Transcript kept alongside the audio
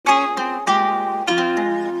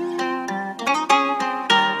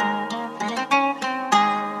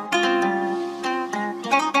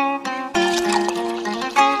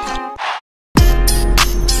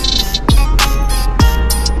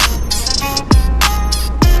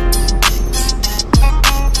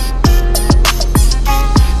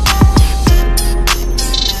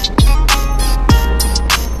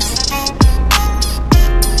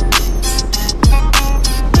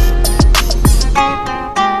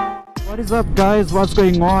What is up guys, what's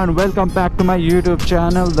going on? Welcome back to my YouTube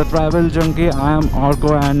channel, The Travel Junkie. I am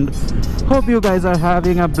Arko and hope you guys are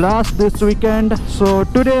having a blast this weekend. So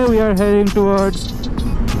today we are heading towards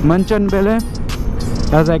Manchanabele.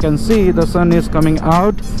 As I can see, the sun is coming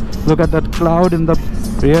out. Look at that cloud in the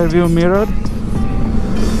rear view mirror.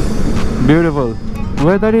 Beautiful.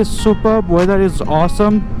 Weather is superb, weather is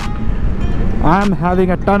awesome. I am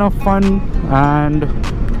having a ton of fun and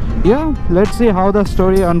yeah, let's see how the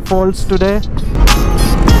story unfolds today.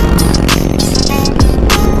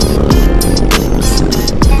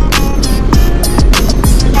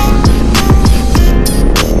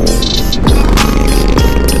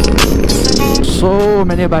 So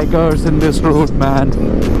many bikers in this route, man.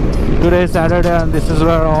 Today is Saturday and this is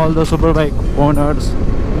where all the superbike owners,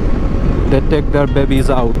 they take their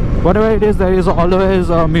babies out. Whatever it is, there is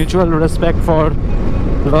always a mutual respect for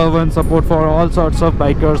love and support for all sorts of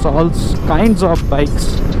bikers, all kinds of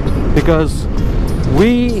bikes, because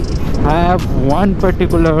we have one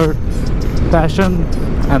particular passion,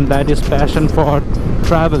 and that is passion for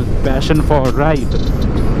travel, passion for ride.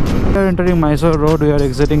 We are entering Mysore Road. We are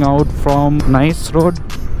exiting out from Nice Road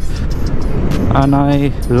and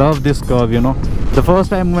I love this curve, you know. The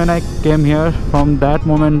first time when I came here, from that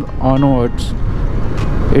moment onwards,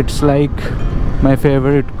 it's like my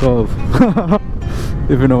favorite curve.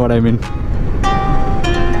 If you know what I mean.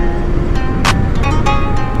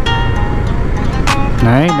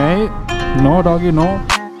 Nay, no doggy, no.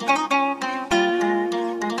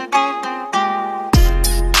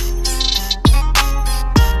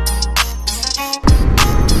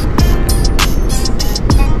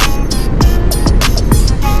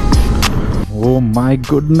 Oh my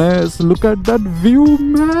goodness, look at that view,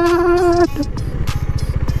 man.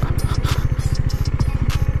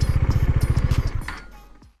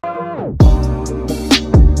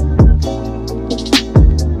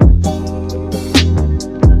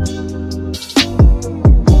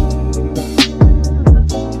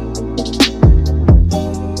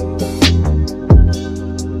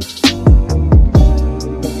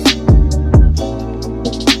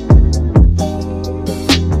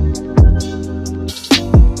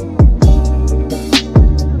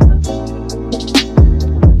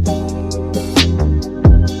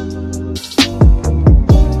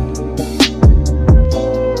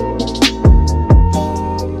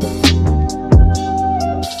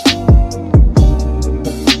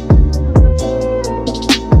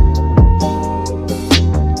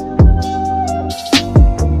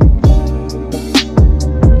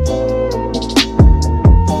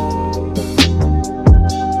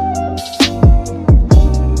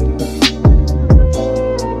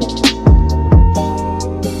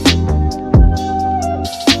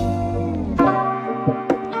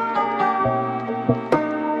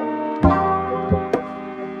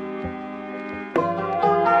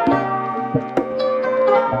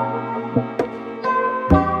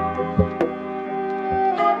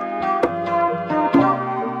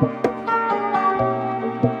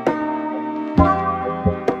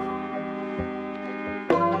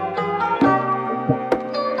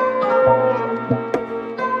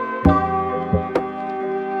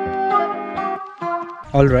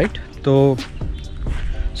 Alright, so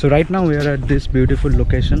right now we are at this beautiful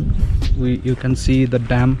location. You can see the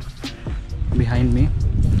dam behind me.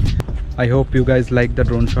 I hope you guys like the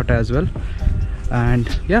drone shot as well. And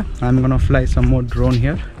yeah, I'm gonna fly some more drone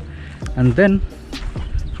here, and then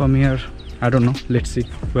from here, I don't know, let's see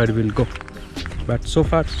where we'll go. But so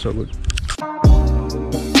far so good.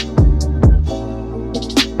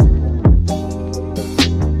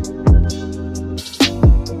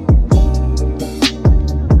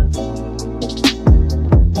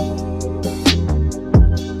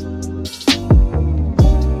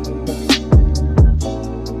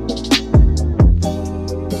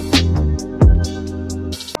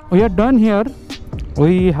 We are done here.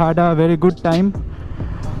 We had a very good time.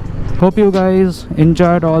 Hope you guys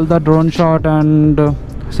enjoyed all the drone shot and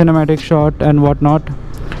cinematic shot and whatnot.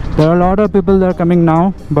 There are a lot of people that are coming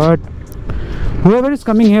now, but whoever is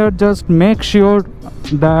coming here, just make sure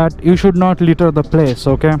that you should not litter the place,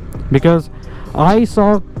 okay? Because I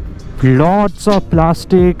saw lots of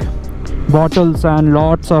plastic bottles and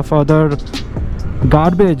lots of other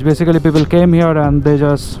garbage. Basically people came here and they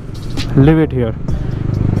just leave it here,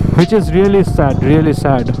 which is really sad, really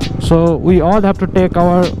sad. So we all have to take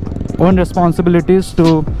our own responsibilities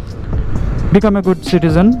to become a good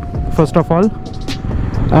citizen, first of all,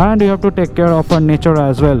 and we have to take care of our nature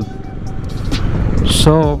as well.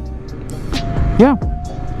 So yeah,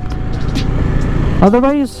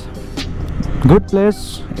 otherwise good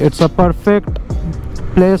place. It's a perfect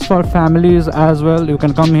place for families as well. You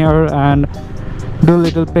can come here and do a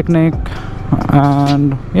little picnic,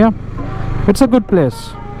 and yeah, it's a good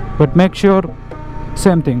place. But make sure,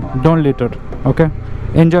 same thing, don't litter. Okay,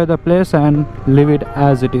 enjoy the place and leave it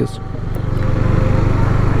as it is.